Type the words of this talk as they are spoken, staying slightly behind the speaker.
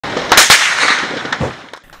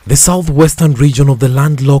The southwestern region of the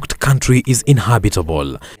landlocked country is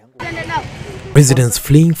inhabitable. Residents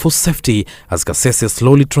fleeing for safety as Kasese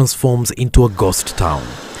slowly transforms into a ghost town.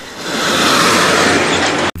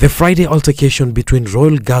 The Friday altercation between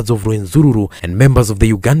Royal Guards of Rwenzururu and members of the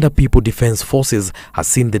Uganda People Defense Forces has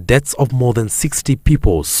seen the deaths of more than 60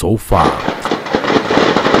 people so far.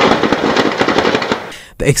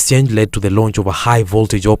 The exchange led to the launch of a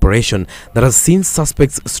high-voltage operation that has seen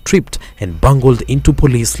suspects stripped and bungled into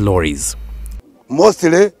police lorries.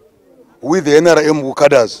 Mostly with the NRM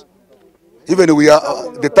cadres, even we are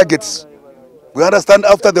the targets. We understand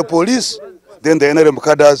after the police, then the NRM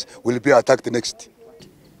cadres will be attacked next.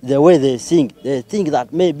 The way they think that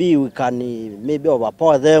maybe we can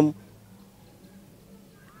overpower them,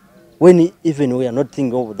 when even we are not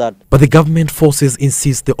thinking of that. But the government forces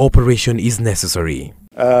insist the operation is necessary.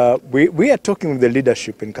 We are talking with the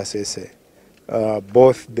leadership in Kasese,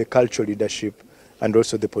 both the cultural leadership and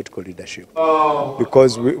also the political leadership,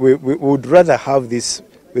 because we would rather have this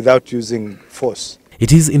without using force.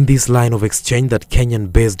 It is in this line of exchange that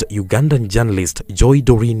Kenyan-based Ugandan journalist Joy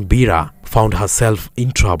Doreen Bira found herself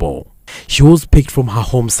in trouble. She was picked from her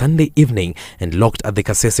home Sunday evening and locked at the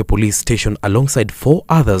Kasese police station alongside 4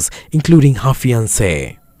 others, including her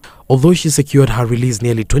fiancé. Although she secured her release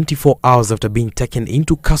nearly 24 hours after being taken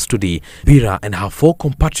into custody, Bira and her 4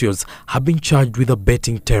 compatriots have been charged with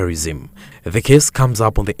abetting terrorism. The case comes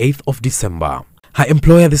up on the 8th of December. Her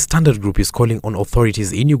employer, the Standard Group, is calling on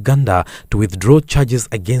authorities in Uganda to withdraw charges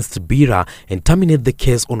against Bira and terminate the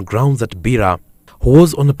case on grounds that Bira, who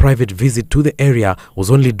was on a private visit to the area,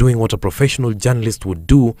 was only doing what a professional journalist would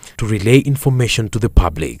do to relay information to the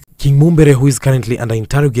public. King Mumbere, who is currently under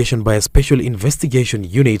interrogation by a special investigation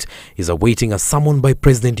unit, is awaiting a summon by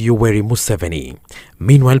President Yoweri Museveni.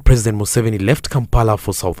 Meanwhile, President Museveni left Kampala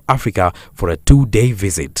for South Africa for a 2-day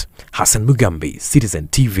visit. Hassan Mugambi, Citizen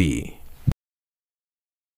TV.